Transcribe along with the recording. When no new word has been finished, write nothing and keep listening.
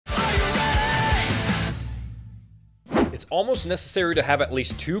almost necessary to have at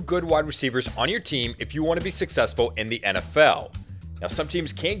least 2 good wide receivers on your team if you want to be successful in the NFL. Now, some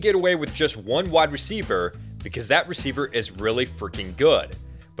teams can't get away with just one wide receiver because that receiver is really freaking good.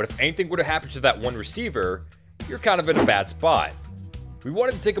 But if anything were to happen to that one receiver, you're kind of in a bad spot. We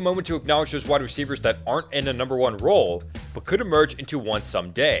wanted to take a moment to acknowledge those wide receivers that aren't in a number 1 role, but could emerge into one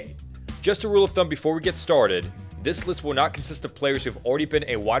someday. Just a rule of thumb before we get started, this list will not consist of players who've already been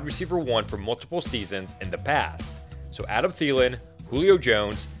a wide receiver 1 for multiple seasons in the past. So Adam Thielen, Julio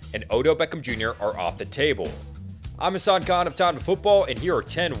Jones, and Odell Beckham Jr. are off the table. I'm Hassan Khan of Time to Football, and here are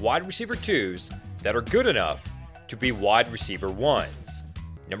 10 wide receiver 2s that are good enough to be wide receiver 1s.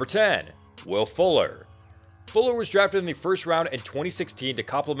 Number 10, Will Fuller. Fuller was drafted in the first round in 2016 to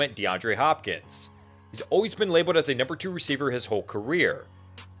complement DeAndre Hopkins. He's always been labeled as a number 2 receiver his whole career.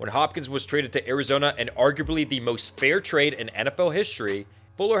 When Hopkins was traded to Arizona in arguably the most fair trade in NFL history,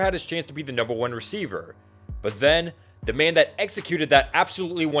 Fuller had his chance to be the number 1 receiver. But then, the man that executed that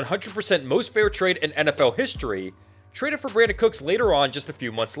absolutely 100% most fair trade in NFL history traded for Brandon Cooks later on just a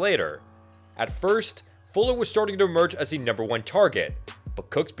few months later. At first, Fuller was starting to emerge as the number 1 target, but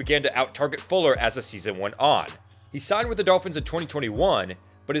Cooks began to out-target Fuller as the season went on. He signed with the Dolphins in 2021,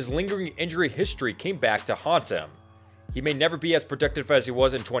 but his lingering injury history came back to haunt him. He may never be as productive as he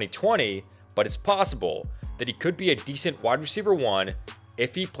was in 2020, but it's possible that he could be a decent wide receiver 1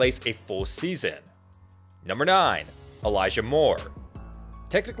 if he plays a full season. Number 9, Elijah Moore.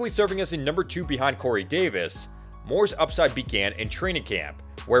 Technically serving as the number 2 behind Corey Davis, Moore's upside began in training camp,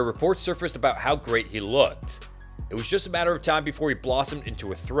 where reports surfaced about how great he looked. It was just a matter of time before he blossomed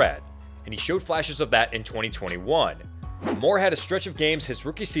into a threat, and he showed flashes of that in 2021. Moore had a stretch of games his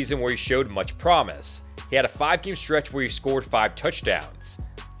rookie season where he showed much promise. He had a 5-game stretch where he scored 5 touchdowns.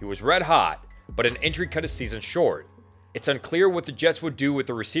 He was red hot, but an injury cut his season short. It's unclear what the Jets would do with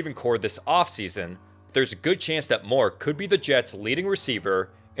the receiving core this offseason, but there's a good chance that Moore could be the Jets' leading receiver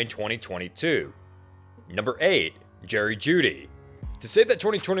in 2022. Number 8, Jerry Jeudy. To say that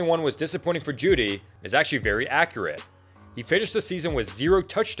 2021 was disappointing for Jeudy is actually very accurate. He finished the season with 0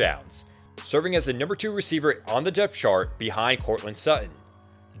 touchdowns, serving as the number 2 receiver on the depth chart behind Courtland Sutton.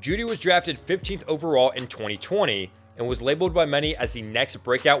 Jeudy was drafted 15th overall in 2020 and was labeled by many as the next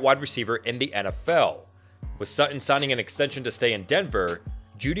breakout wide receiver in the NFL. With Sutton signing an extension to stay in Denver,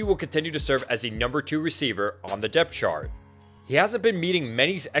 Jeudy will continue to serve as the number 2 receiver on the depth chart. He hasn't been meeting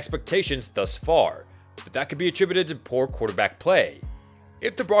many's expectations thus far, but that could be attributed to poor quarterback play.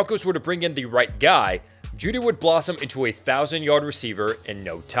 If the Broncos were to bring in the right guy, Jeudy would blossom into a 1,000-yard receiver in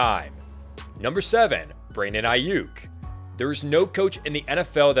no time. Number 7, Brandon Ayuk. There is no coach in the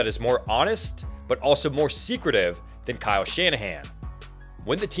NFL that is more honest, but also more secretive than Kyle Shanahan.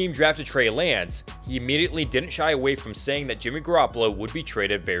 When the team drafted Trey Lance, he immediately didn't shy away from saying that Jimmy Garoppolo would be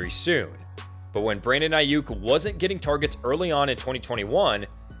traded very soon. But when Brandon Ayuk wasn't getting targets early on in 2021,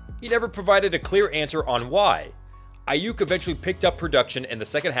 he never provided a clear answer on why. Ayuk eventually picked up production in the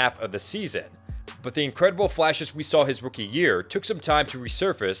second half of the season, but the incredible flashes we saw his rookie year took some time to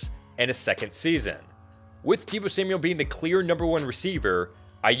resurface in his second season. With Deebo Samuel being the clear number 1 receiver,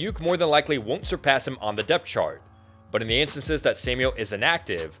 Ayuk more than likely won't surpass him on the depth chart. But in the instances that Samuel is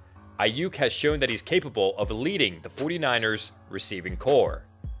inactive, Ayuk has shown that he's capable of leading the 49ers receiving core.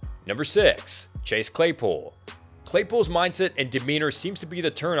 Number 6, Chase Claypool. Claypool's mindset and demeanor seems to be the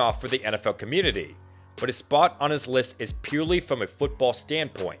turnoff for the NFL community, but his spot on his list is purely from a football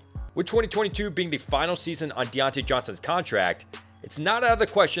standpoint. With 2022 being the final season on Deontay Johnson's contract, it's not out of the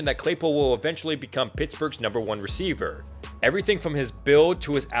question that Claypool will eventually become Pittsburgh's number 1 receiver. Everything from his build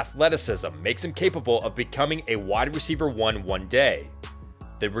to his athleticism makes him capable of becoming a wide receiver 1 one day.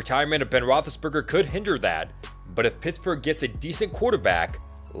 The retirement of Ben Roethlisberger could hinder that, but if Pittsburgh gets a decent quarterback,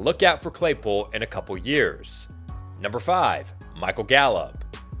 look out for Claypool in a couple years. Number 5, Michael Gallup.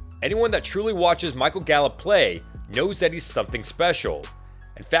 Anyone that truly watches Michael Gallup play knows that he's something special.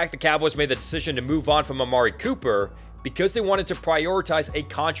 In fact, the Cowboys made the decision to move on from Amari Cooper because they wanted to prioritize a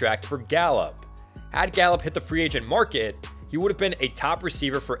contract for Gallup. Had Gallup hit the free agent market, he would have been a top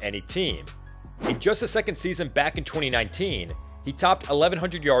receiver for any team. In just his second season back in 2019, he topped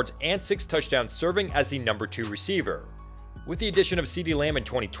 1,100 yards and 6 touchdowns, serving as the number 2 receiver. With the addition of CeeDee Lamb in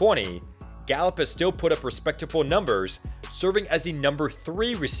 2020, Gallup has still put up respectable numbers, serving as the number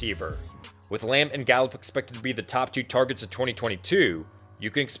 3 receiver. With Lamb and Gallup expected to be the top 2 targets of 2022,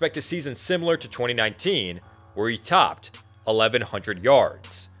 you can expect a season similar to 2019, where he topped 1,100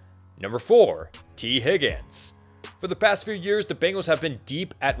 yards. Number 4, T. Higgins. For the past few years, the Bengals have been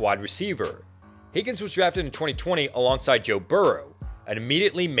deep at wide receiver. Higgins was drafted in 2020 alongside Joe Burrow and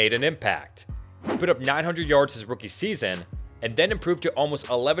immediately made an impact. He put up 900 yards his rookie season and then improved to almost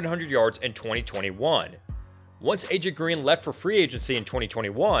 1,100 yards in 2021. Once AJ Green left for free agency in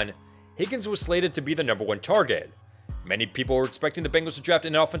 2021, Higgins was slated to be the number 1 target. Many people were expecting the Bengals to draft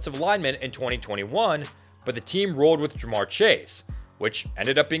an offensive lineman in 2021, but the team rolled with Jamar Chase, which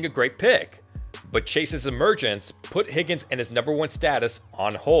ended up being a great pick. But Chase's emergence put Higgins and his number 1 status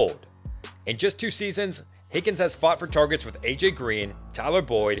on hold. In just 2 seasons, Higgins has fought for targets with AJ Green, Tyler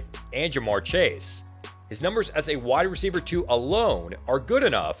Boyd, and Jamar Chase. His numbers as a wide receiver 2 alone are good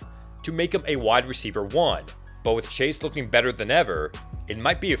enough to make him a wide receiver 1, but with Chase looking better than ever, it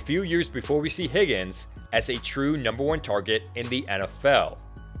might be a few years before we see Higgins as a true number 1 target in the NFL.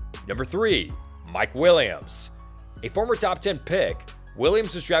 Number 3, Mike Williams. A former top 10 pick,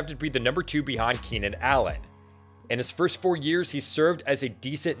 Williams was drafted to be the number 2 behind Keenan Allen. In his first 4 years, he served as a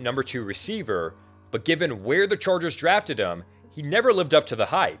decent number 2 receiver, but given where the Chargers drafted him, he never lived up to the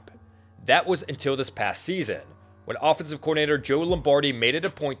hype. That was until this past season, when offensive coordinator Joe Lombardi made it a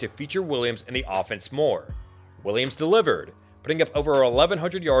point to feature Williams in the offense more. Williams delivered, putting up over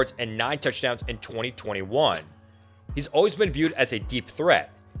 1,100 yards and 9 touchdowns in 2021. He's always been viewed as a deep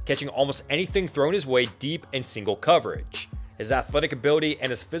threat, catching almost anything thrown his way deep in single coverage. His athletic ability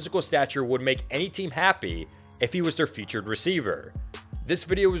and his physical stature would make any team happy if he was their featured receiver. This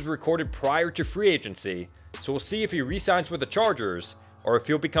video was recorded prior to free agency, so we'll see if he re-signs with the Chargers or if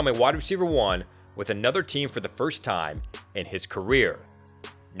he'll become a wide receiver 1 with another team for the first time in his career.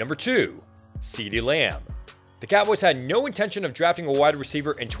 Number 2, CeeDee Lamb. The Cowboys had no intention of drafting a wide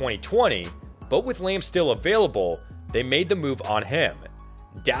receiver in 2020, but with Lamb still available, they made the move on him.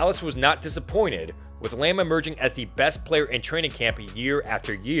 Dallas was not disappointed, with Lamb emerging as the best player in training camp year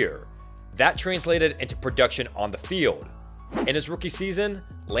after year. That translated into production on the field. In his rookie season,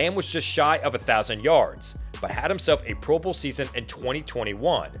 Lamb was just shy of 1,000 yards, but had himself a Pro Bowl season in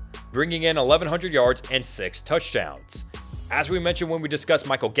 2021, bringing in 1,100 yards and 6 touchdowns. As we mentioned when we discussed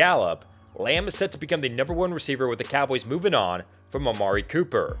Michael Gallup, Lamb is set to become the number 1 receiver with the Cowboys moving on from Amari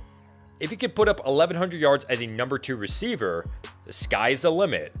Cooper. If he could put up 1,100 yards as a number 2 receiver, the sky is the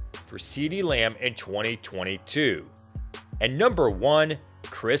limit for CeeDee Lamb in 2022. And number 1,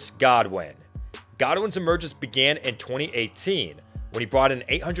 Chris Godwin. Godwin's emergence began in 2018 when he brought in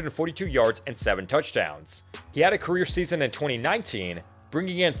 842 yards and 7 touchdowns. He had a career season in 2019,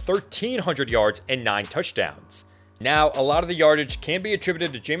 bringing in 1,300 yards and 9 touchdowns. Now, a lot of the yardage can be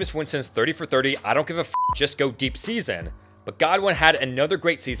attributed to Jameis Winston's 30 for 30, I don't give a just go deep season, but Godwin had another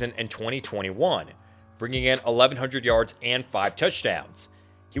great season in 2021, bringing in 1,100 yards and 5 touchdowns.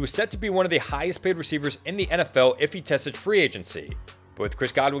 He was set to be one of the highest paid receivers in the NFL if he tested free agency, but with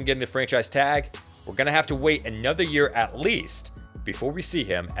Chris Godwin getting the franchise tag, we're going to have to wait another year at least before we see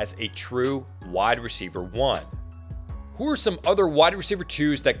him as a true wide receiver 1. Who are some other wide receiver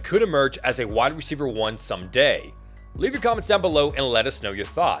 2s that could emerge as a wide receiver 1 someday? Leave your comments down below and let us know your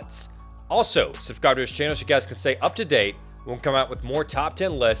thoughts. Also, subscribe to this channel so you guys can stay up to date when we come out with more top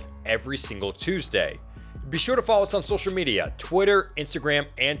 10 lists every single Tuesday. Be sure to follow us on social media, Twitter, Instagram,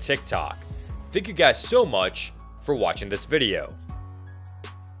 and TikTok. Thank you guys so much for watching this video.